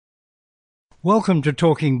Welcome to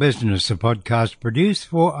Talking Business, a podcast produced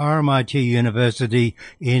for RMIT University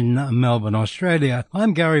in Melbourne, Australia.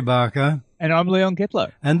 I'm Gary Barker. And I'm Leon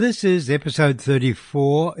Ketlow. And this is episode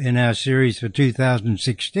 34 in our series for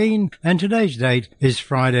 2016. And today's date is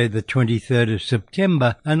Friday, the 23rd of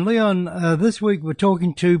September. And Leon, this week we're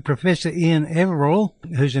talking to Professor Ian Everill,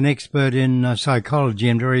 who's an expert in psychology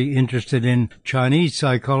and very interested in Chinese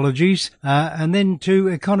psychologies. And then to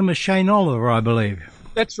economist Shane Oliver, I believe.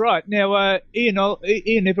 That's right. Now, Ian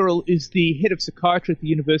Everill is the head of psychiatry at the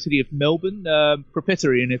University of Melbourne,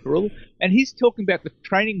 Professor Ian Everill, and he's talking about the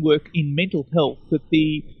training work in mental health that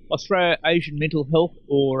the Australia-Asian Mental Health,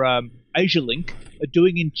 or AsiaLink, are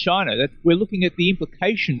doing in China. That we're looking at the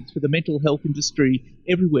implications for the mental health industry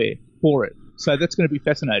everywhere for it. So that's going to be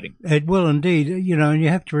fascinating. It will indeed. You know, and you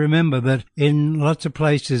have to remember that in lots of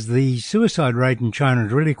places, the suicide rate in China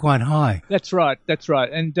is really quite high. That's right.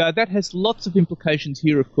 And that has lots of implications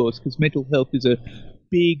here, of course, because mental health is a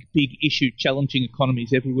big issue challenging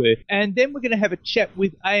economies everywhere. And then we're going to have a chat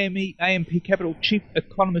with AMP Capital Chief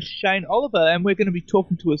Economist Shane Oliver, and we're going to be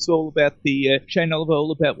talking to us all about Shane Oliver,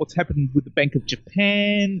 all about what's happened with the Bank of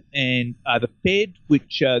Japan and the Fed,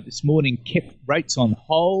 which this morning kept rates on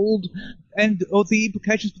hold, and all the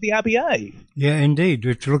implications for the RBA. Yeah, indeed,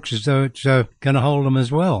 which looks as though it's going to hold them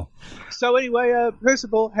as well. So anyway, first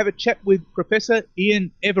of all, have a chat with Professor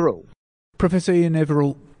Ian Everill. Professor Ian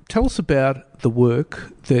Everill, tell us about the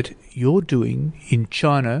work that you're doing in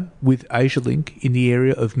China with AsiaLink in the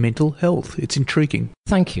area of mental health. It's intriguing.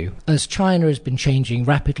 Thank you. As China has been changing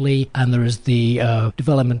rapidly and there is the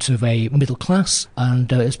development of a middle class,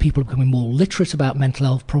 and as people are becoming more literate about mental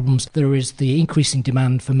health problems, there is the increasing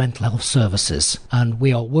demand for mental health services. And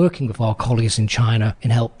we are working with our colleagues in China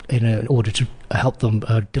in order to help them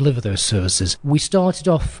deliver those services. We started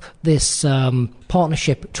off this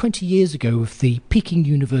partnership 20 years ago with the Peking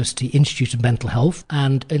University Institute of Mental Health,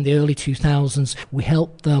 and in the early 2000s we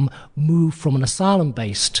helped them move from an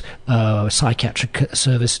asylum-based psychiatric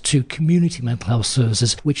service to community mental health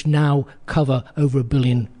services, which now cover over 1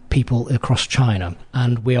 billion people across China.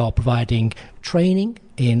 And we are providing training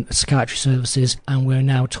in psychiatry services, and we're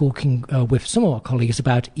now talking with some of our colleagues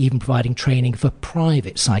about even providing training for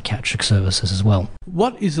private psychiatric services as well.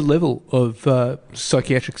 What is the level of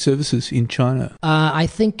psychiatric services in China? I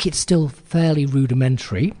think it's still fairly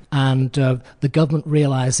rudimentary, and the government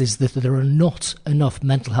realises that there are not enough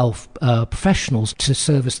mental health professionals to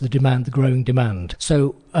service the growing demand.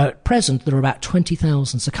 So at present, there are about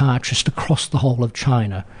 20,000 psychiatrists across the whole of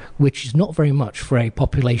China, which is not very much for a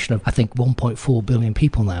population of, I think, 1.4 billion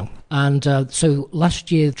people now. And so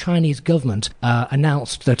last year, the Chinese government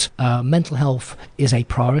announced that mental health is a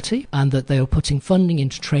priority and that they are putting funding in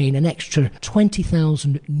to train an extra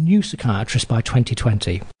 20,000 new psychiatrists by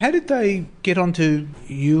 2020. How did they get onto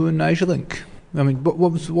you and AsiaLink? I mean, what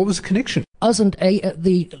was the connection? Us and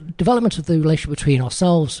the development of the relationship between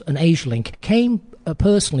ourselves and AsiaLink came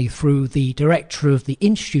personally through the director of the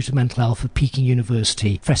Institute of Mental Health at Peking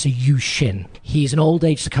University, Professor Yu Xin. He's an old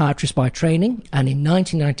age psychiatrist by training, and in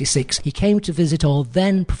 1996 he came to visit our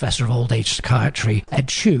then Professor of Old Age Psychiatry, Ed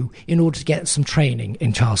Chu, in order to get some training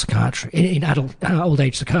in child psychiatry, in adult old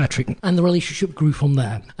age psychiatry, and the relationship grew from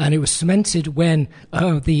there. And it was cemented when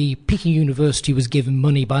the Peking University was given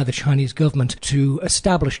money by the Chinese government to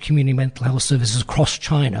establish community mental health services across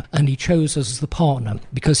China, and he chose us as the partner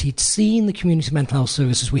because he'd seen the community mental health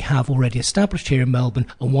services we have already established here in Melbourne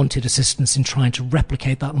and wanted assistance in trying to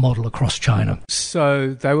replicate that model across China.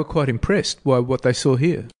 So they were quite impressed by what they saw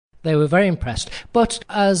here. They were very impressed. But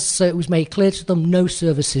as it was made clear to them, no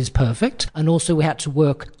service is perfect. And also we had to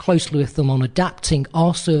work closely with them on adapting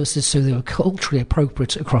our services so they were culturally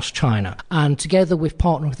appropriate across China. And together with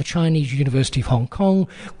partnering with the Chinese University of Hong Kong,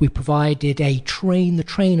 we provided a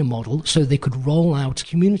train-the-trainer model so they could roll out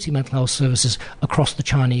community mental health services across the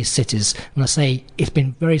Chinese cities. And I say it's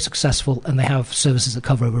been very successful, and they have services that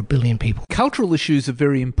cover over 1 billion people. Cultural issues are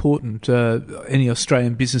very important. Any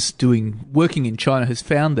Australian business working in China has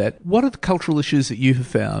found that. What are the cultural issues that you have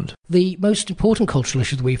found? The most important cultural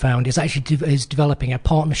issue that we found is actually developing a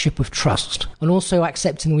partnership with trust, and also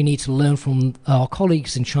accepting we need to learn from our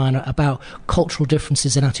colleagues in China about cultural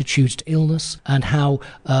differences in attitudes to illness and how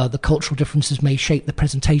the cultural differences may shape the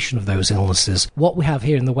presentation of those illnesses. What we have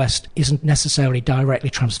here in the West isn't necessarily directly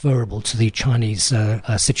transferable to the Chinese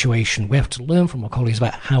situation. We have to learn from our colleagues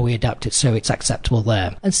about how we adapt it so it's acceptable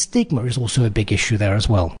there. And stigma is also a big issue there as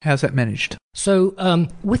well. How's that managed? So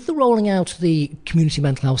with the rolling out of the community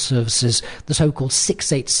mental health service services, the so-called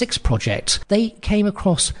 686 project, they came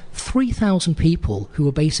across 3,000 people who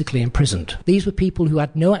were basically imprisoned. These were people who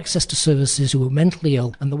had no access to services, who were mentally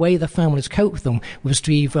ill, and the way their families coped with them was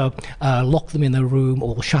to either lock them in their room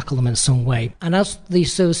or shackle them in some way. And as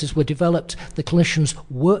these services were developed, the clinicians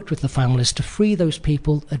worked with the families to free those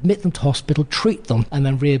people, admit them to hospital, treat them, and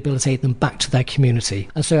then rehabilitate them back to their community.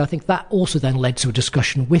 And so I think that also then led to a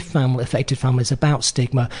discussion with affected families about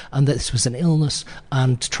stigma, and that this was an illness,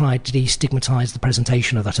 and to try to destigmatise the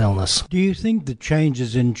presentation of that illness. Do you think the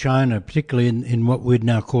changes in China, particularly in what we'd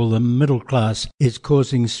now call the middle class, is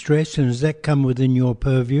causing stress, and has that come within your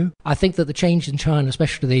purview? I think that the change in China,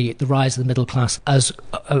 especially the rise of the middle class, as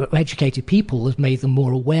educated people, has made them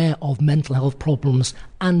more aware of mental health problems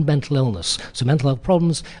and mental illness. So mental health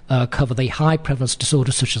problems cover the high prevalence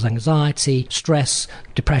disorders such as anxiety, stress,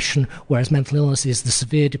 depression, whereas mental illness is the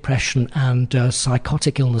severe depression and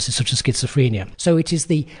psychotic illnesses such as schizophrenia. So it is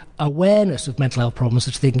the awareness of mental health problems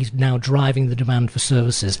that I think is now driving the demand for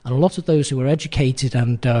services. And a lot of those who are educated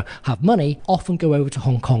and have money often go over to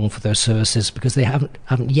Hong Kong for those services because they haven't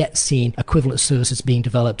yet seen equivalent services being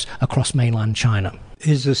developed across mainland China.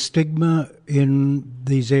 Is a stigma in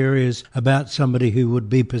these areas about somebody who would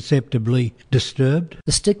be perceptibly disturbed?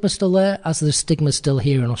 The stigma's still there, as the stigma's still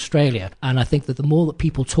here in Australia. And I think that the more that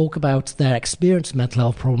people talk about their experience of mental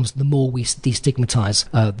health problems, the more we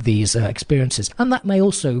destigmatise these experiences. And that may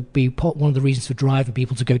also be one of the reasons for driving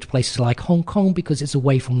people to go to places like Hong Kong, because it's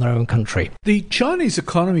away from their own country. The Chinese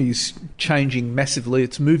economy is changing massively.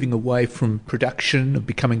 It's moving away from production and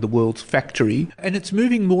becoming the world's factory, and it's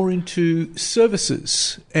moving more into services.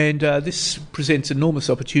 And this presents enormous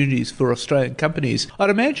opportunities for Australian companies. I'd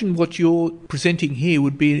imagine what you're presenting here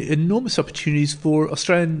would be enormous opportunities for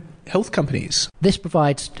Australian health companies. This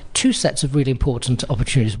provides two sets of really important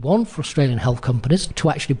opportunities. One, for Australian health companies to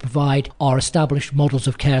actually provide our established models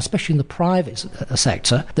of care, especially in the private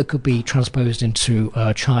sector, that could be transposed into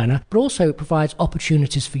China. But also it provides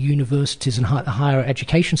opportunities for universities and higher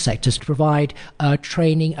education sectors to provide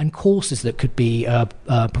training and courses that could be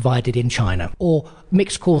provided in China, or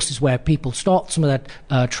mixed courses where people start some of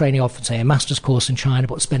their training off, say, a master's course in China,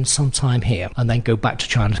 but spend some time here and then go back to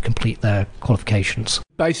China to complete their qualifications.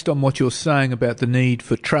 Based on what you're saying about the need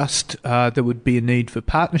for trust, there would be a need for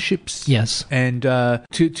partnerships. Yes. And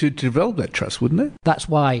to develop that trust, wouldn't it? That's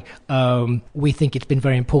why we think it's been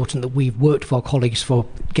very important that we've worked with our colleagues for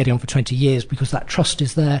getting on for 20 years, because that trust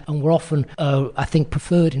is there, and we're often, I think,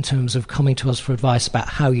 preferred in terms of coming to us for advice about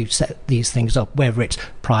how you set these things up, whether it's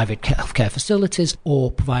private healthcare facilities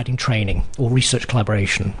or providing training or research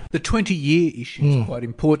collaboration. The 20-year issue is quite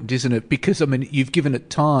important, isn't it? Because, I mean, you've given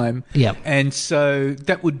it time. Yeah. And so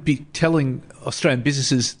that would be telling Australian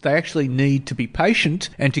businesses they actually need to be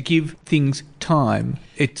patient and to give things time.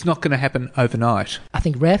 It's not going to happen overnight. I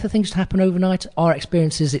think rare for things to happen overnight. Our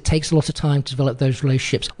experience is it takes a lot of time to develop those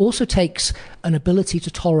relationships. Also takes an ability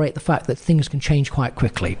to tolerate the fact that things can change quite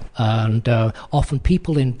quickly. And often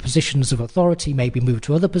people in positions of authority may be moved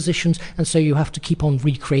to other positions, and so you have to keep on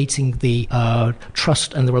recreating the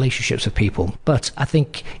trust and the relationships of people. But I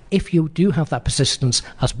think if you do have that persistence,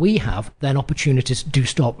 as we have, then opportunities do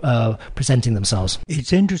stop presenting themselves.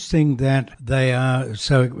 It's interesting that they are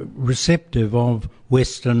so receptive of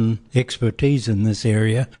Western expertise in this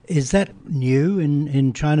area. Is that new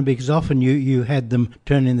in China? Because often you had them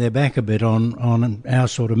turning their back a bit on our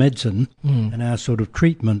sort of medicine and our sort of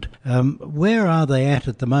treatment. Where are they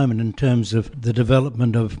at the moment in terms of the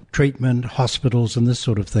development of treatment, hospitals and this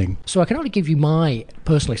sort of thing? So I can only give you my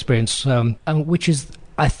personal experience, which is,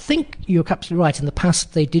 I think you're absolutely right. In the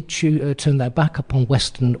past, they did turn their back upon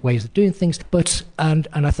Western ways of doing things, but and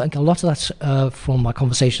I think a lot of that from my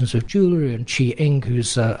conversations with Julia and Chi Ing,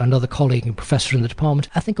 who's another colleague and professor in the department,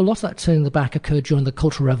 I think a lot of that turning the back occurred during the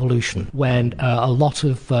Cultural Revolution, when a lot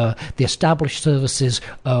of the established services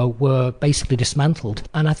were basically dismantled.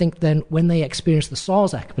 And I think then when they experienced the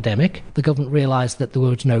SARS epidemic, the government realised that there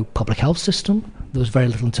was no public health system, there was very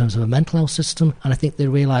little in terms of a mental health system, and I think they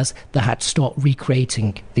realised they had to start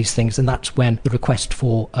recreating these things, and that's when the request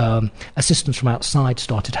for assistance from outside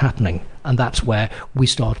started happening. And that's where we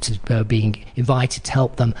started being invited to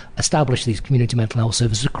help them establish these community mental health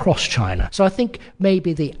services across China. So I think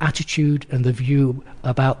maybe the attitude and the view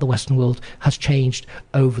about the Western world has changed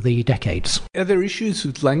over the decades. Are there issues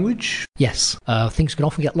with language? Yes. Things can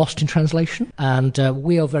often get lost in translation. And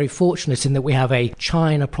we are very fortunate in that we have a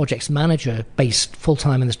China projects manager based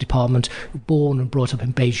full-time in this department, born and brought up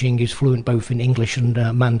in Beijing, who's fluent both in English and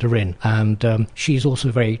Mandarin. And she's also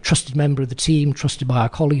a very trusted member of the team, trusted by our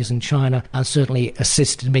colleagues in China. China and certainly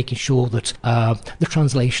assist in making sure that the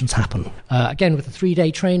translations happen. Again, with the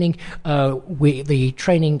 3-day training, the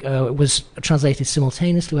training was translated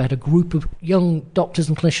simultaneously. We had a group of young doctors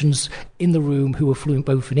and clinicians in the room who were fluent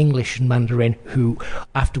both in English and Mandarin, who,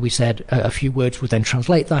 after we said a few words, would then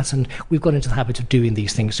translate that, and we've got into the habit of doing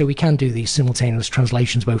these things. So we can do these simultaneous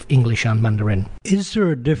translations, both English and Mandarin. Is there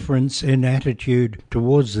a difference in attitude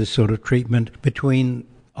towards this sort of treatment between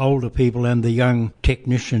older people and the young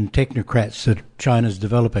technocrats that China's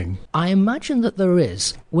developing? I imagine that there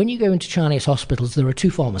is. When you go into Chinese hospitals, there are two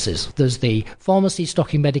pharmacies. There's the pharmacy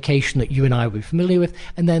stocking medication that you and I will be familiar with,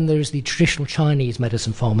 and then there's the traditional Chinese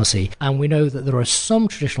medicine pharmacy. And we know that there are some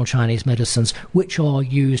traditional Chinese medicines which are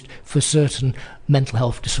used for certain mental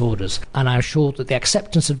health disorders. And I'm sure that the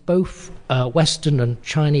acceptance of both Western and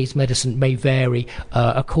Chinese medicine may vary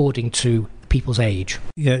according to people's age.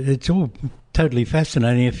 Yeah, it's all totally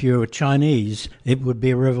fascinating. If you were Chinese, it would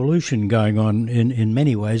be a revolution going on in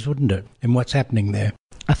many ways, wouldn't it, in what's happening there?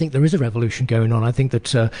 I think there is a revolution going on. I think that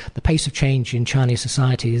the pace of change in Chinese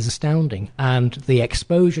society is astounding, and the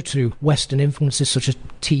exposure to Western influences such as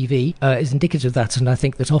TV is indicative of that. And I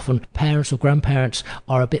think that often parents or grandparents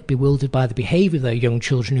are a bit bewildered by the behaviour of their young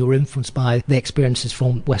children who are influenced by the experiences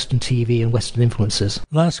from Western TV and Western influences.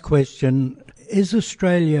 Last question. Is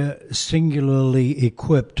Australia singularly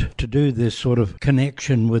equipped to do this sort of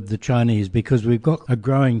connection with the Chinese? Because we've got a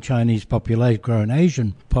growing Chinese population, growing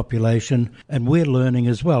Asian population, and we're learning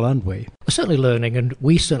as well, aren't we? We're certainly learning, and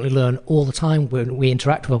we certainly learn all the time when we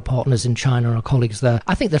interact with our partners in China and our colleagues there.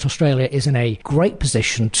 I think that Australia is in a great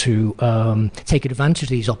position to take advantage of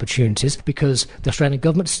these opportunities, because the Australian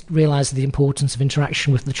government realises the importance of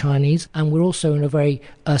interaction with the Chinese, and we're also in a very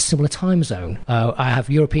similar time zone. I have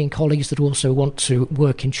European colleagues that also want to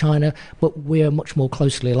work in China, but we're much more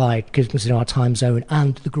closely allied because of our time zone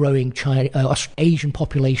and the growing Asian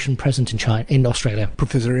population present in Australia.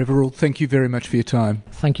 Professor Everall, thank you very much for your time.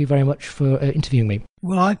 Thank you very much for interviewing me.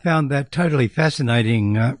 Well, I found that totally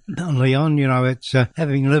fascinating, Leon. You know, it's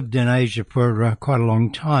having lived in Asia for quite a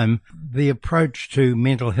long time, the approach to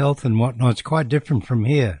mental health and whatnot is quite different from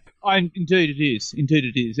here. Indeed it is.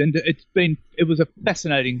 And it was a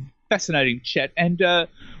fascinating chat, and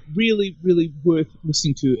really, really worth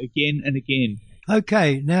listening to again and again.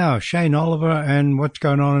 Okay, now Shane Oliver and what's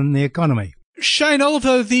going on in the economy. Shane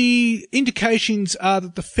Oliver, the indications are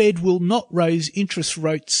that the Fed will not raise interest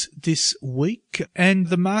rates this week, and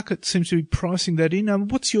the market seems to be pricing that in.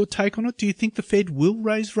 What's your take on it? Do you think the Fed will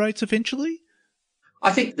raise rates eventually?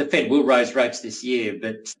 I think the Fed will raise rates this year,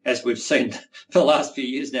 but as we've seen for the last few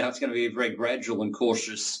years now, it's going to be a very gradual and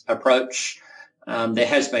cautious approach. There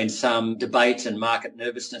has been some debate and market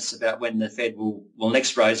nervousness about when the Fed will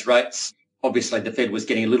next raise rates. Obviously, the Fed was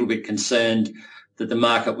getting a little bit concerned that the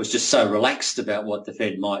market was just so relaxed about what the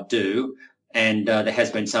Fed might do. And there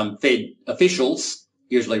has been some Fed officials,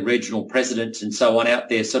 usually regional presidents and so on, out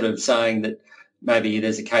there sort of saying that maybe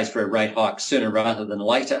there's a case for a rate hike sooner rather than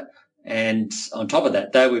later. And on top of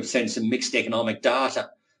that, though, we've seen some mixed economic data.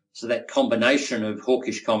 So that combination of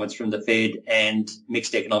hawkish comments from the Fed and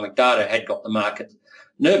mixed economic data had got the market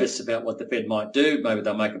nervous about what the Fed might do. Maybe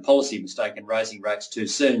they'll make a policy mistake in raising rates too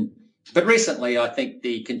soon. But recently, I think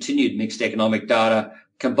the continued mixed economic data,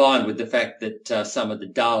 combined with the fact that some of the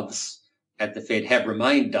doves at the Fed have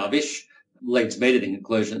remained dovish, leads me to the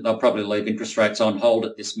conclusion that they'll probably leave interest rates on hold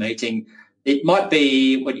at this meeting. It might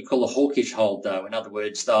be what you call a hawkish hold, though. In other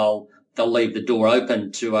words, they'll leave the door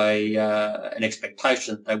open to an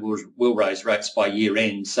expectation that they will raise rates by year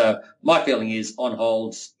end. So my feeling is on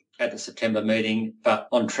hold at the September meeting, but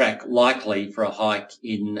on track likely for a hike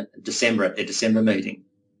in December at their December meeting.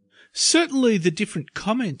 Certainly the different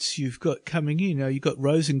comments you've got coming in. You've got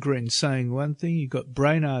Rosengren saying one thing, you've got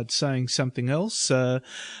Brainard saying something else.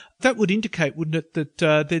 That would indicate, wouldn't it, that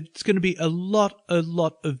there's going to be a lot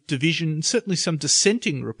of division, certainly some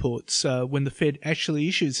dissenting reports when the Fed actually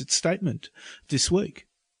issues its statement this week.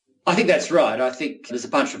 I think that's right. I think there's a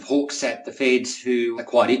bunch of hawks at the Fed who are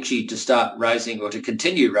quite itchy to start raising or to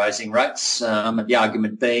continue raising rates, the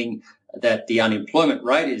argument being that the unemployment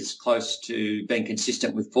rate is close to being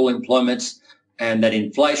consistent with full employment and that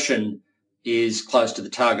inflation is close to the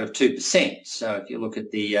target of 2%. So if you look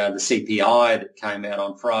at the CPI that came out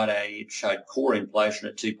on Friday, it showed core inflation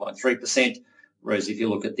at 2.3%, whereas if you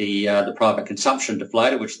look at the private consumption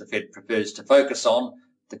deflator, which the Fed prefers to focus on,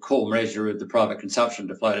 the core measure of the private consumption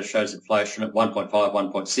deflator shows inflation at 1.5,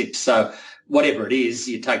 1.6. So whatever it is,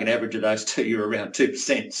 you take an average of those two, you're around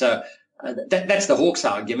 2%. So that's the hawks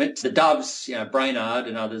argument. The doves, Brainard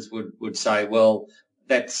and others would say, well,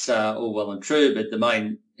 that's all well and true, but the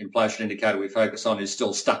main inflation indicator we focus on is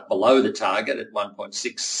still stuck below the target at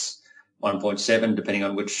 1.6 1.7, depending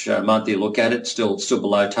on which month you look at it, still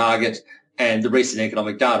below target. And the recent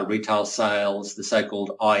economic data, retail sales, the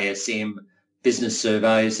so-called ISM business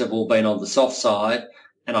surveys have all been on the soft side.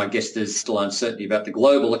 And I guess there's still uncertainty about the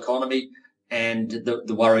global economy and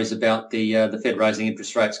the worries about the Fed raising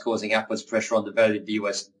interest rates causing upwards pressure on the value of the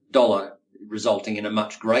US dollar, resulting in a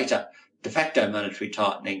much greater de facto monetary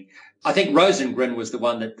tightening. I think Rosengren was the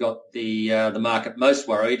one that got the market most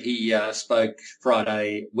worried. He spoke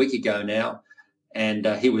Friday, a week ago now, and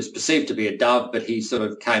he was perceived to be a dove, but he sort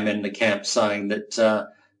of came in the camp saying that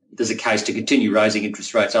there's a case to continue raising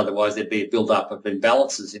interest rates, otherwise there'd be a build-up of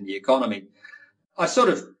imbalances in the economy. I sort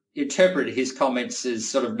of interpreted his comments as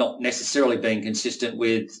sort of not necessarily being consistent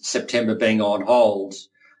with September being on hold.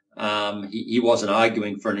 He wasn't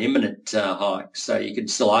arguing for an imminent hike, so you could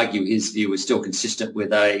still argue his view was still consistent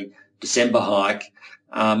with a December hike.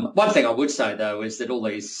 One thing I would say, though, is that all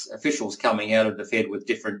these officials coming out of the Fed with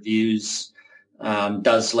different views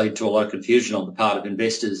does lead to a lot of confusion on the part of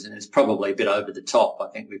investors, and it's probably a bit over the top. I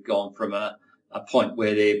think we've gone from a point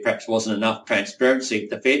where there perhaps wasn't enough transparency at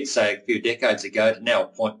the Fed, say a few decades ago, to now a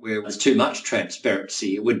point where there's too much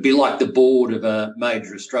transparency. It would be like the board of a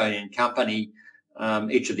major Australian company,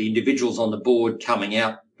 each of the individuals on the board coming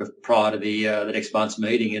out prior to the next month's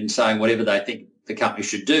meeting and saying whatever they think the company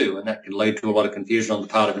should do, and that can lead to a lot of confusion on the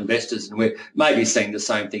part of investors. And we're maybe seeing the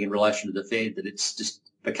same thing in relation to the Fed, that it's just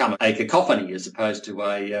become a cacophony as opposed to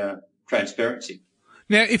a transparency.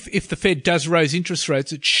 Now, if the Fed does raise interest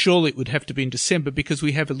rates, surely it would have to be in December, because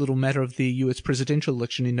we have a little matter of the US presidential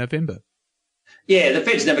election in November. Yeah, the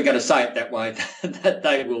Fed's never going to say it that way. That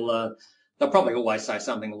they will, they'll probably always say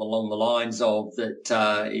something along the lines of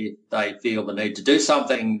that if they feel the need to do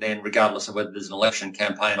something, then regardless of whether there's an election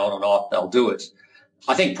campaign on or not, they'll do it.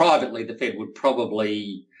 I think privately the Fed would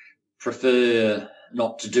probably prefer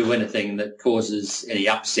not to do anything that causes any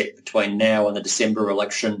upset between now and the December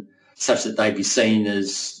election, such that they be seen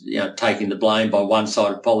as, taking the blame by one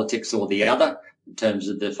side of politics or the other in terms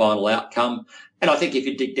of the final outcome. And I think if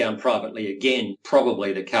you dig down privately again,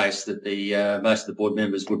 probably the case that the most of the board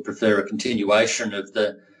members would prefer a continuation of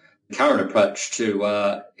the current approach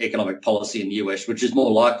to economic policy in the US, which is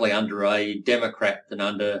more likely under a Democrat than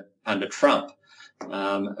under Trump.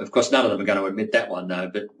 Of course, none of them are going to admit that one, though.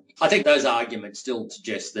 But I think those arguments still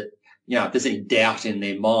suggest that, if there's any doubt in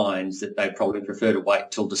their minds, that they probably prefer to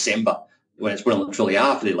wait till December, when it's well and truly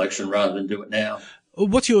after the election, rather than do it now.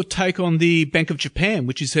 What's your take on the Bank of Japan,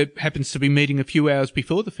 which happens to be meeting a few hours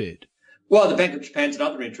before the Fed? Well, the Bank of Japan's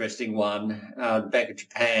another interesting one. The Bank of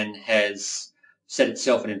Japan has set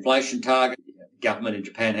itself an inflation target. The government in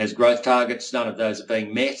Japan has growth targets. None of those are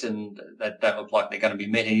being met, and they don't look like they're going to be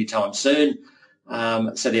met anytime soon.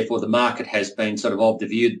 So therefore, the market has been sort of the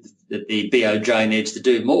view that the BOJ needs to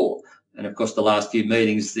do more. And of course, the last few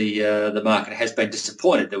meetings, the market has been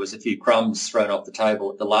disappointed. There was a few crumbs thrown off the table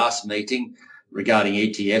at the last meeting regarding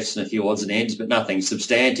ETFs and a few odds and ends, but nothing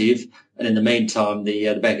substantive. And in the meantime,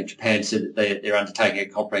 the Bank of Japan said that they're undertaking a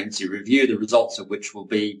comprehensive review, the results of which will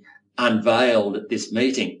be unveiled at this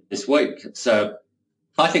meeting this week. So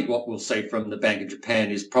I think what we'll see from the Bank of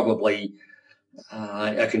Japan is probably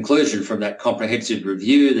a conclusion from that comprehensive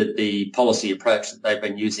review that the policy approach that they've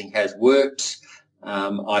been using has worked.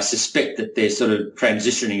 I suspect that they're sort of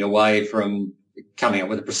transitioning away from coming up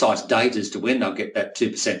with a precise date as to when they'll get that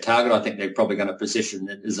 2% target. I think they're probably going to position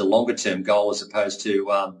it as a longer-term goal as opposed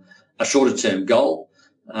to a shorter-term goal.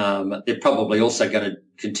 They're probably also going to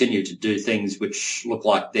continue to do things which look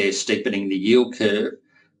like they're steepening the yield curve.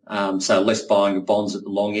 So less buying of bonds at the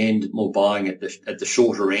long end, more buying at the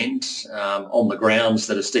shorter end, on the grounds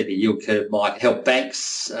that a steeper yield curve might help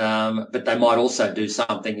banks, but they might also do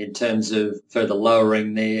something in terms of further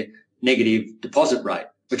lowering their negative deposit rate,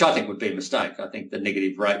 which I think would be a mistake. I think the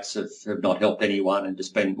negative rates have not helped anyone and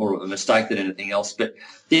just been more of a mistake than anything else. But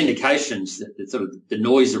the indications, that sort of the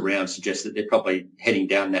noise around suggests that they're probably heading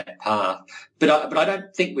down that path. But I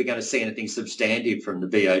don't think we're going to see anything substantive from the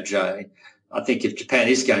BOJ. I think if Japan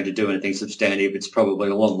is going to do anything substantive, it's probably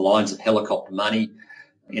along the lines of helicopter money.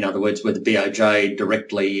 In other words, where the BOJ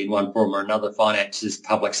directly in one form or another finances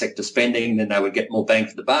public sector spending, then they would get more bang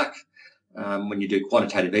for the buck. When you do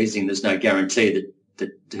quantitative easing, there's no guarantee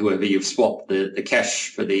that whoever you've swapped the cash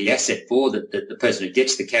for the asset for, that the person who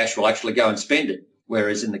gets the cash will actually go and spend it.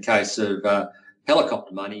 Whereas in the case of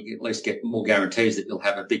helicopter money, you at least get more guarantees that you'll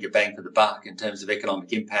have a bigger bang for the buck in terms of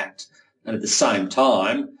economic impact. And at the same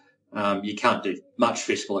time, you can't do much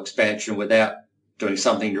fiscal expansion without doing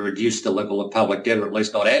something to reduce the level of public debt, or at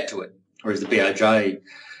least not add to it. Whereas the BOJ,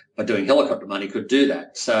 by doing helicopter money, could do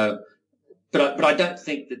that. So, but I don't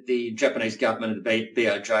think that the Japanese government and the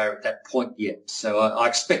BOJ are at that point yet. So I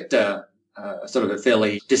expect a sort of a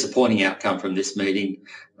fairly disappointing outcome from this meeting.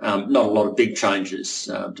 Not a lot of big changes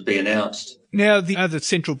to be announced. Now, the other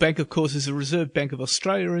central bank, of course, is the Reserve Bank of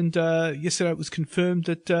Australia, and yesterday it was confirmed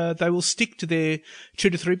that they will stick to their 2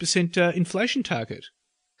 to 3% inflation target.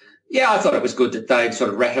 Yeah, I thought it was good that they'd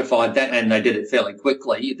sort of ratified that, and they did it fairly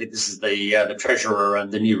quickly. This is the Treasurer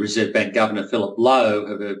and the new Reserve Bank Governor, Philip Lowe,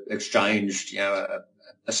 have exchanged, a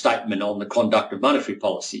statement on the conduct of monetary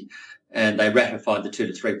policy, and they ratified the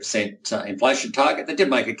 2 to 3% inflation target. They did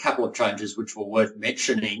make a couple of changes which were worth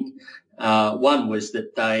mentioning. One was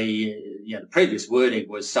that the previous wording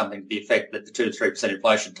was something to the effect that the 2 to 3%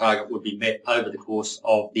 inflation target would be met over the course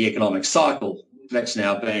of the economic cycle. That's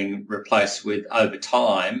now being replaced with over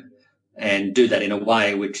time, and do that in a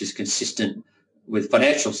way which is consistent with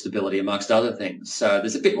financial stability, amongst other things. So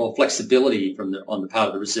there's a bit more flexibility on the part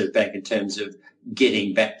of the Reserve Bank in terms of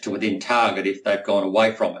getting back to within target if they've gone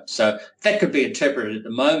away from it. So that could be interpreted at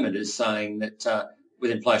the moment as saying that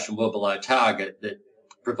with inflation well below target, that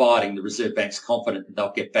providing the Reserve Bank's confident that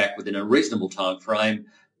they'll get back within a reasonable time frame,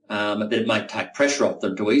 that it may take pressure off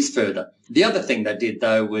them to ease further. The other thing they did,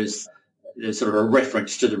 though, was sort of a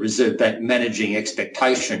reference to the Reserve Bank managing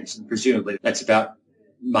expectations, and presumably that's about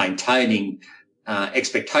maintaining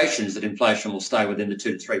expectations that inflation will stay within the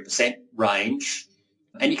 2 to 3% range.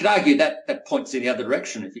 And you could argue that that points in the other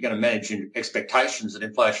direction. If you're going to manage expectations that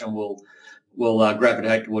inflation will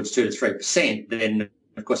gravitate towards 2 to 3%, then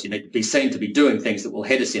of course you need to be seen to be doing things that will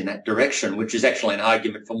head us in that direction, which is actually an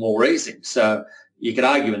argument for more easing. So you could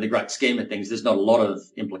argue in the great scheme of things, there's not a lot of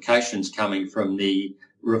implications coming from the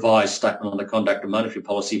revised statement on the conduct of monetary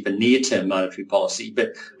policy for near-term monetary policy.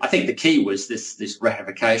 But I think the key was this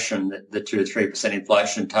ratification that the 2 to 3%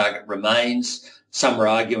 inflation target remains. Some were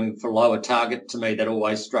arguing for lower target. To me, that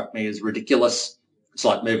always struck me as ridiculous. It's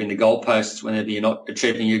like moving the goalposts. Whenever you're not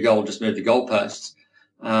achieving your goal, just move the goalposts.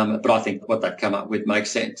 But I think what they've come up with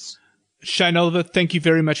makes sense. Shane Oliver, thank you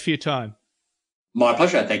very much for your time. My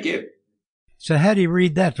pleasure. Thank you. So how do you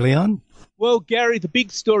read that, Leon? Well, Gary, the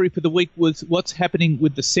big story for the week was what's happening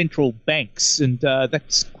with the central banks, and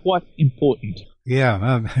that's quite important.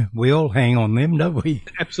 Yeah, we all hang on them, don't we?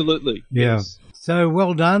 Absolutely. Yeah. Yes. So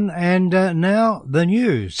well done. And now the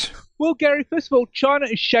news. Well, Gary, first of all, China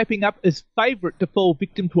is shaping up as favourite to fall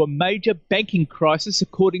victim to a major banking crisis,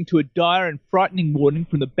 according to a dire and frightening warning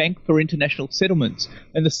from the Bank for International Settlements.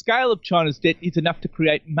 And the scale of China's debt is enough to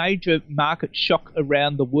create major market shock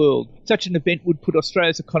around the world. Such an event would put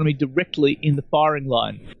Australia's economy directly in the firing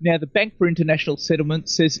line. Now, the Bank for International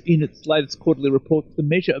Settlements says in its latest quarterly report that the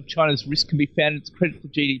measure of China's risk can be found in its credit to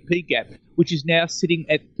GDP gap, which is now sitting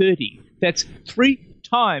at 30. That's 3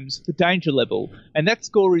 times the danger level, and that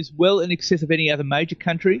score is well in excess of any other major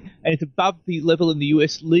country, and it's above the level in the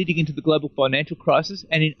US leading into the global financial crisis,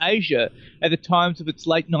 and in Asia at the times of its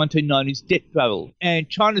late 1990s debt bubble. And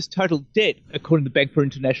China's total debt, according to the Bank for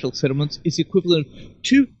International Settlements, is the equivalent of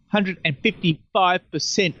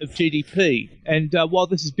 255% of GDP. And while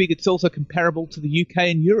this is big, it's also comparable to the UK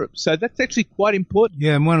and Europe. So that's actually quite important.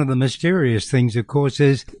 Yeah, and one of the mysterious things, of course,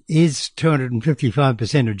 is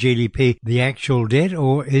 255% of GDP the actual debt,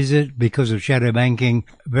 or is it, because of shadow banking,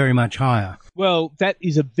 very much higher? Well, that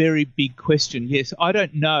is a very big question. Yes, I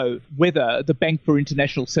don't know whether the Bank for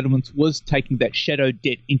International Settlements was taking that shadow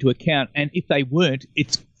debt into account. And if they weren't,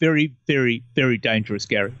 it's very, very, very dangerous,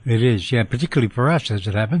 Gary. It is, yeah, particularly for us as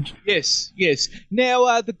it happens. Yes, yes.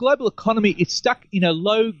 Now, the global economy is stuck in a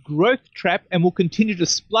low growth trap and will continue to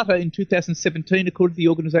splutter in 2017, according to the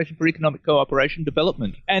Organisation for Economic Cooperation and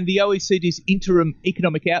Development. And the OECD's interim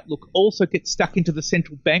economic outlook also gets stuck into the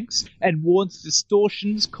central banks and warns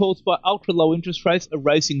distortions caused by ultra-low interest rates are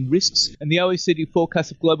raising risks. And the OECD forecasts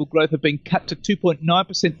of global growth have been cut to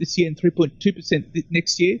 2.9% this year and 3.2%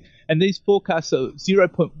 next year. And these forecasts are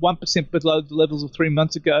 0.1% below the levels of 3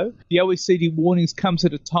 months ago. The OECD warnings comes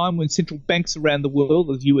at a time when central banks around the world,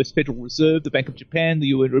 the US Federal Reserve, the Bank of Japan, the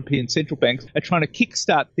European central banks, are trying to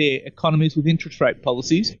kickstart their economies with interest rate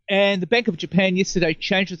policies. And the Bank of Japan yesterday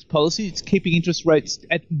changed its policy. It's keeping interest rates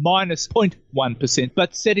at minus 0.1%,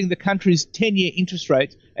 but setting the country's 10-year interest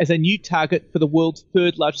rates as a new target for the world's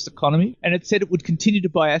third largest economy. And it said it would continue to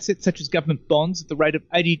buy assets such as government bonds at the rate of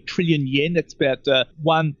 80 trillion yen. That's about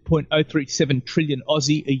 1.037 trillion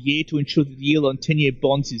Aussie a year, to ensure that the yield on 10-year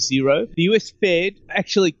bonds is zero. The US Fed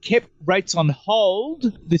actually kept rates on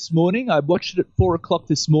hold this morning. I watched it at 4 o'clock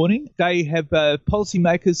this morning. They have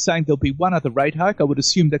policymakers saying there'll be one other rate hike. I would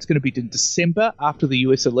assume that's going to be in December after the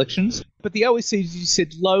US elections. But the OECD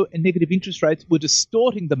said low and negative interest rates were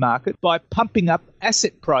distorting the market by pumping up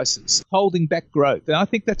asset prices, holding back growth. And I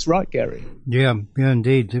think that's right, Gary. Yeah,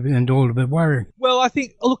 indeed, and all a bit worrying. Well,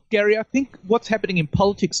 look, Gary, I think what's happening in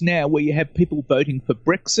politics politics now where you have people voting for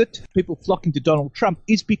Brexit, people flocking to Donald Trump,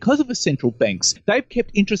 is because of the central banks. They've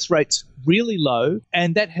kept interest rates really low,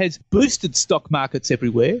 and that has boosted stock markets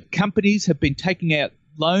everywhere. Companies have been taking out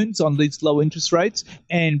loans on these low interest rates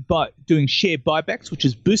and by doing share buybacks, which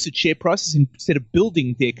has boosted share prices instead of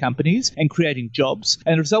building their companies and creating jobs.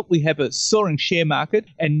 And as a result, we have a soaring share market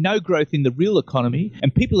and no growth in the real economy.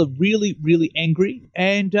 And people are really, really angry,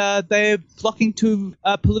 and they're flocking to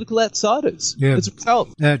political outsiders as a result.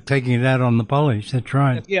 Taking it out on the police, that's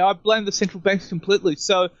right. Yeah, I blame the central banks completely.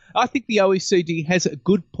 So I think the OECD has a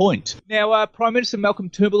good point. Now, Prime Minister Malcolm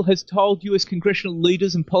Turnbull has told US congressional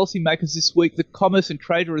leaders and policymakers this week that commerce and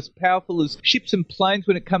trade are as powerful as ships and planes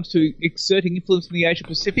when it comes to exerting influence in the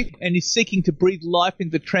Asia-Pacific, and is seeking to breathe life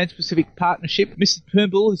into the Trans-Pacific Partnership. Mr.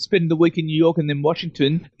 Turnbull, who's spending the week in New York and then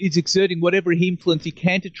Washington, is exerting whatever influence he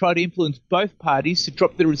can to try to influence both parties to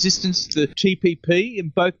drop their resistance to the TPP,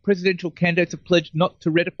 and both presidential candidates have pledged not to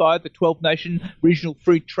ratify the 12-nation Regional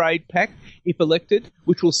Free Trade Pact if elected,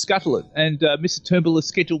 which will scuttle it. And Mr. Turnbull has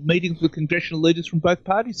scheduled meetings with congressional leaders from both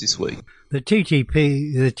parties this week. The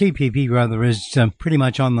TPP is pretty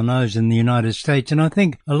much on the nose in the United States, and I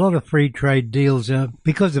think a lot of free trade deals,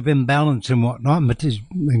 because of imbalance and whatnot,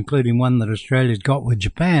 including one that Australia's got with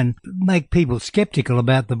Japan, make people sceptical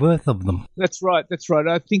about the worth of them. That's right.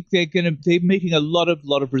 I think they're meeting a lot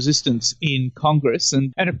of resistance in Congress,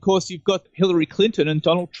 and of course you've got Hillary Clinton and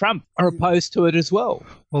Donald Trump are opposed to it as well.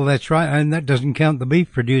 Well, that's right, and that doesn't count the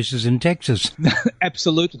beef producers in Texas.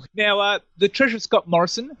 Absolutely. Now, the Treasurer Scott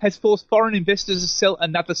Morrison has forced foreign investors to sell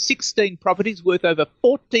another 16 properties worth over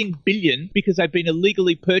 $14 billion because they've been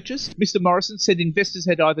illegally purchased. Mr. Morrison said investors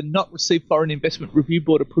had either not received Foreign Investment Review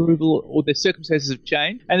Board approval or their circumstances have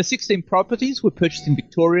changed. And the 16 properties were purchased in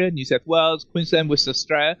Victoria, New South Wales, Queensland, Western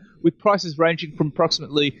Australia, with prices ranging from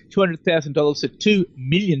approximately $200,000 to $2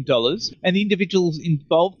 million. And the individuals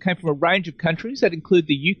involved came from a range of countries that include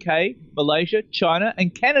the UK, Malaysia, China,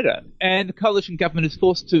 and Canada. And the coalition government has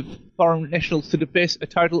forced foreign nationals to divest a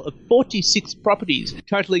total of 46 properties,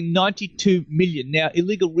 totaling $92 million. Now,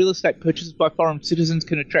 illegal real estate purchases by foreign citizens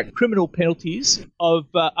can attract criminal penalties of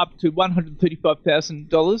up to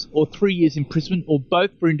 $135,000 or 3 years imprisonment, or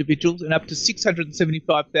both for individuals, and up to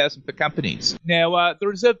 $675,000 for companies. Now, the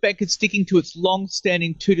Reserve Bank is sticking to its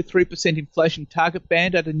long-standing 2 to 3% inflation target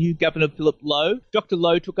band under new Governor Philip Lowe. Dr.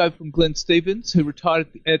 Lowe took over from Glenn Stevens, who retired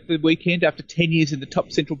at the weekend after 10 years in the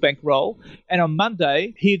top central bank role. And on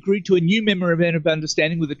Monday, he agreed to a new memorandum of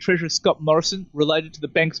understanding with the Treasurer Scott Morrison related to the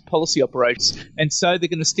bank's policy operations. And so they're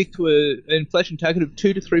going to stick to an inflation target of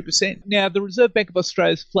 2 to 3%. Now, the Reserve Bank of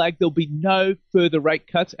Australia's flagged there'll be no further rate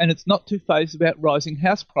cuts, and it's not too phased about rising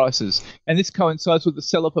house prices. And this coincides with the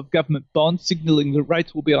sell-off of government bonds, signalling that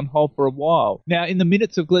rates will be on hold for a while. Now, in the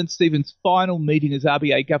minutes of Glenn Stevens' final meeting as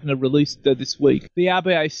RBA Governor released this week, the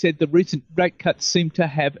RBA said the recent rate cuts seem to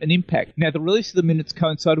have an impact. Now, the release of the minutes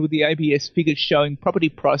coincided with the ABS figures showing property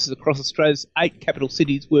prices across Australia's 8 capital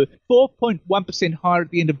cities were 4.1% higher at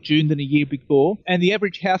the end of June than a year before, and the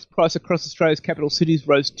average house price across Australia's capital cities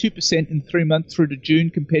rose 2% in 3 months through to June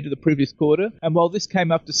compared to the previous quarter. And while this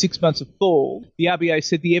came after 6 months of fall, the RBA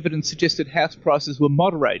said the evidence suggested house prices were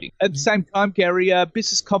moderating. At the same time, Gary,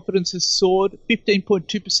 business confidence has soared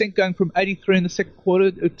 15.2%, going from 83 in the second quarter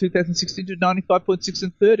of 2016 to 95.6 in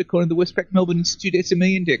the third, according to the Westpac Melbourne Institute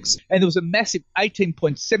SME Index. And there was a massive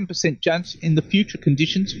 18.7% jump in the future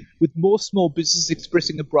conditions, with more small businesses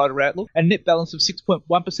expressing a brighter outlook. A net balance of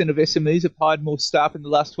 6.1% of SMEs have hired more staff in the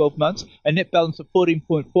last 12 months. A net balance of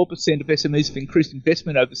 14.4% of SMEs have increased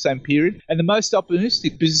investment over the same period. And the most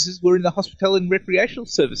optimistic businesses were in the hospitality and recreational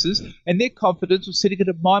services, and their confidence was sitting at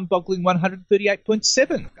a mind-boggling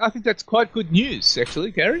 138.7. I think that's quite good news,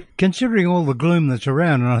 actually, Gary. Considering all the gloom that's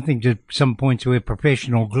around, and I think at some points we're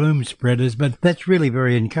professional gloom spreaders, but that's really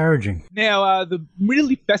very encouraging. Now, the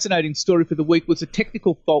really fascinating story for the week was a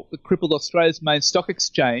technical fault that crippled Australia's main stock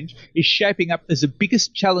exchange is shaping up as the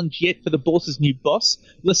biggest challenge yet for the bourse's new boss.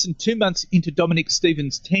 Less than 2 months into Dominic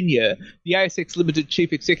Stevens' tenure, the ASX Limited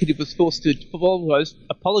chief executive was forced to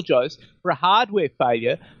apologise for a hardware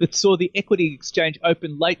failure that saw the equity exchange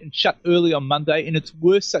open late and shut early on Monday in its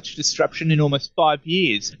worst such disruption in almost 5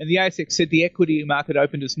 years. And the ASX said the equity market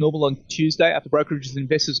opened as normal on Tuesday after brokerages and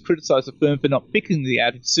investors criticised the firm for not fixing the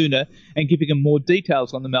outage sooner and giving them more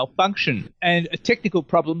details on the malfunction. And a technical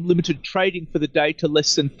problem limited trading for the day to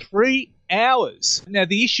less than 3 hours. Now,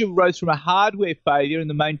 the issue arose from a hardware failure in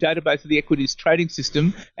the main database of the equities trading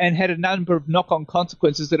system and had a number of knock-on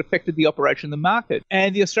consequences that affected the operation of the market.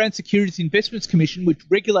 And the Australian Securities Investments Commission, which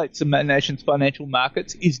regulates the nation's financial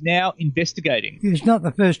markets, is now investigating. It's not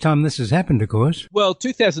the first time this has happened, of course. Well,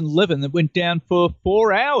 2011, it went down for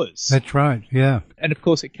 4 hours. That's right, yeah. And of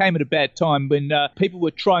course, it came at a bad time when people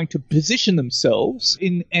were trying to position themselves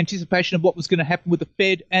in anticipation of what was going to happen with the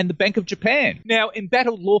Fed and the Bank of Japan. Now,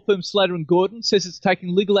 embattled law firm Slater & Gordon says it's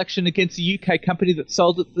taking legal action against the UK company that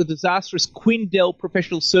sold it the disastrous Quindel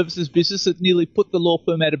professional services business that nearly put the law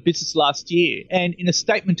firm out of business last year. And in a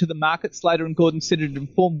statement to the market, Slater & Gordon said it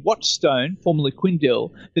informed Watchstone, formerly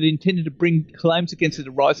Quindel, that it intended to bring claims against it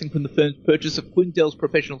arising from the firm's purchase of Quindel's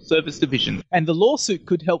professional service division. And the lawsuit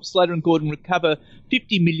could help Slater & Gordon recover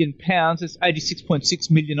 £50 million, that's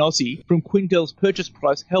 86.6 million Aussie, from Quindel's purchase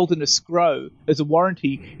price held in escrow as a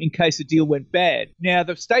warranty in case the deal went bad. Now,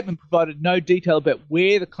 the statement provided no detail about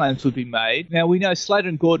where the claims would be made. Now, we know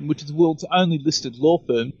Slater & Gordon, which is the world's only listed law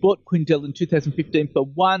firm, bought Quindel in 2015 for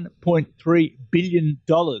 $1.3 billion.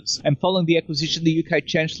 And following the acquisition, the UK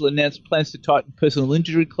Chancellor announced plans to tighten personal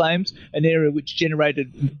injury claims, an area which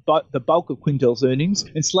generated the bulk of Quindel's earnings.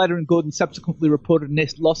 And Slater & Gordon subsequently reported a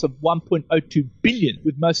net loss of $1.02 billion,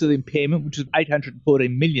 with most of the impairment, which was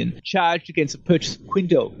 $814 million, charged against the purchase of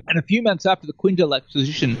Quindel. And a few months after the Quindel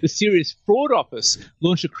acquisition, the Serious Fraud Office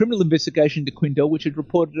launched a criminal investigation into Quindel, which had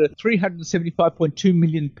reported a £375.2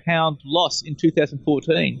 million loss in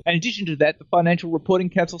 2014. In addition to that, the Financial Reporting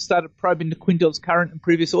Council started probing into Quindel's current and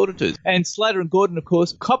previous auditors. And Slater & Gordon, of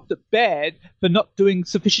course, copped it bad for not doing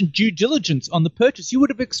sufficient due diligence on the purchase. You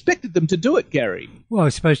would have expected them to do it, Gary. Well,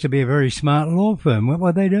 it's supposed to be a very smart law firm. What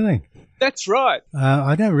were they doing? That's right.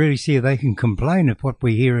 I don't really see how they can complain if what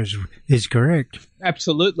we hear is correct.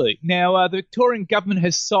 Absolutely. Now, the Victorian government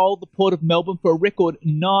has sold the Port of Melbourne for a record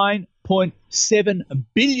 $9.7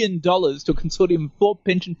 billion to a consortium of 4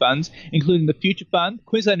 pension funds, including the Future Fund,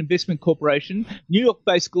 Queensland Investment Corporation, New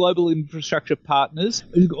York-based Global Infrastructure Partners,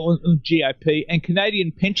 GIP, and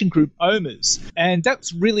Canadian pension group OMERS. And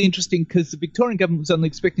that's really interesting because the Victorian government was only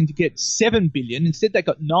expecting to get $7 billion. Instead, they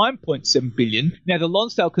got $9.7 billion. Now, the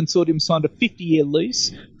Lonsdale Consortium signed a 50-year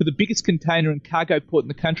lease for the biggest container and cargo port in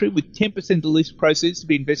the country, with 10% of the lease proceeds to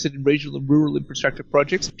be invested in regional and rural infrastructure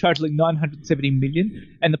projects, totaling $970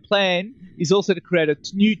 million. And the plan is also to create a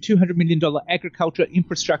new $200 million agriculture,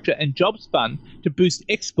 infrastructure and jobs fund to boost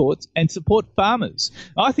exports and support farmers.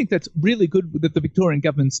 I think that's really good that the Victorian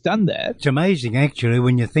government's done that. It's amazing, actually,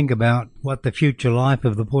 when you think about what the future life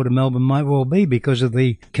of the Port of Melbourne might well be because of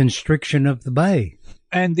the constriction of the bay.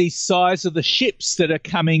 And the size of the ships that are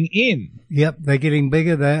coming in. Yep, they're getting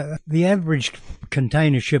bigger. The average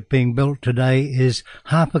container ship being built today is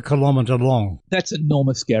half a kilometre long. That's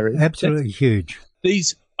enormous, Gary. Absolutely huge.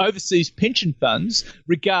 These overseas pension funds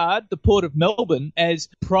regard the Port of Melbourne as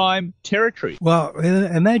prime territory. Well,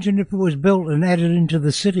 imagine if it was built and added into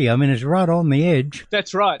the city. I mean, it's right on the edge.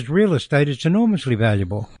 That's right. As real estate, it's enormously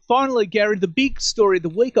valuable. Finally, Gary, the big story of the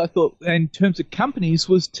week, I thought, in terms of companies,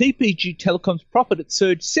 was TPG Telecom's profit. It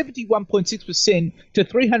surged 71.6% to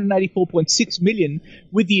 $384.6 million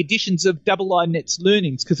with the additions of iNet's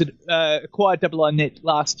earnings because it acquired iNet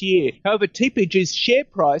last year. However, TPG's share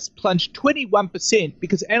price plunged 21%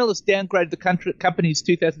 because analysts downgraded the company's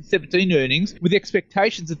 2017 earnings with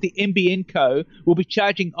expectations that the NBN Co will be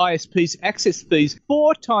charging ISPs access fees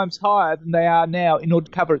 4 times higher than they are now in order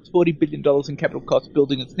to cover its $40 billion in capital costs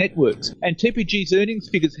building its networks. And TPG's earnings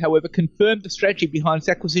figures, however, confirmed the strategy behind its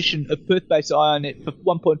acquisition of Perth-based iiNet for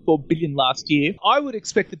 $1.4 billion last year. I would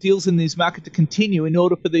expect the deals in this market to continue in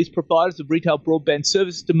order for these providers of retail broadband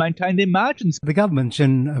services to maintain their margins. The government's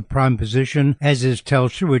in a prime position, as is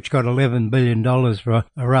Telstra, which got $11 billion for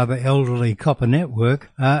a rather elderly copper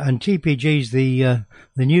network, and TPG's the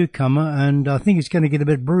newcomer, and I think it's going to get a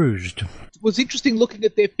bit bruised. It was interesting looking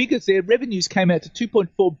at their figures. Their revenues came out to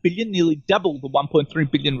 $2.4 billion, nearly double the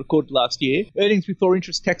 $1.3 billion recorded last year. Earnings before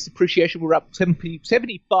interest, tax, depreciation were up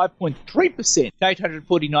 75.3% to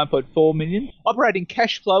 $849.4 million. Operating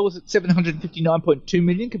cash flow was at $759.2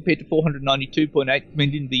 million compared to $492.8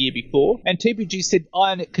 million the year before. And TPG said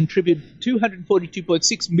iiNet contributed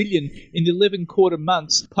 $242.6 million in the 11 quarter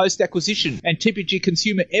months post-acquisition. And TPG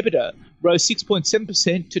consumer EBITDA rose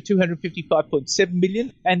 6.7% to $255.7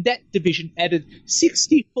 million. And that division added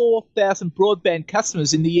 64,000 broadband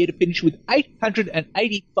customers in the year to finish with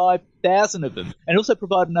 885,000 of them, and also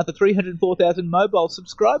provide another 304,000 mobile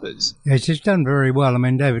subscribers. Yes, it's done very well. I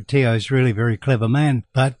mean, David Teo is really a very clever man,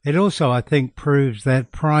 but it also, I think, proves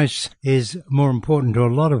that price is more important to a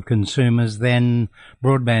lot of consumers than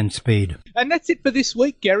broadband speed. And that's it for this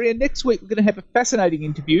week, Gary. And next week, we're going to have a fascinating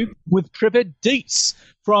interview with Trevor Dietz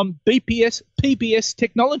from PBS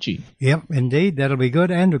Technology. Yep, indeed. That'll be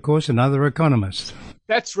good. And, of course, another economist.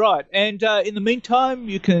 That's right. And in the meantime,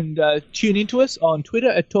 you can tune into us on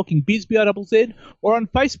Twitter at TalkingBizBizz or on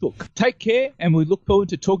Facebook. Take care, and we look forward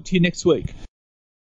to talking to you next week.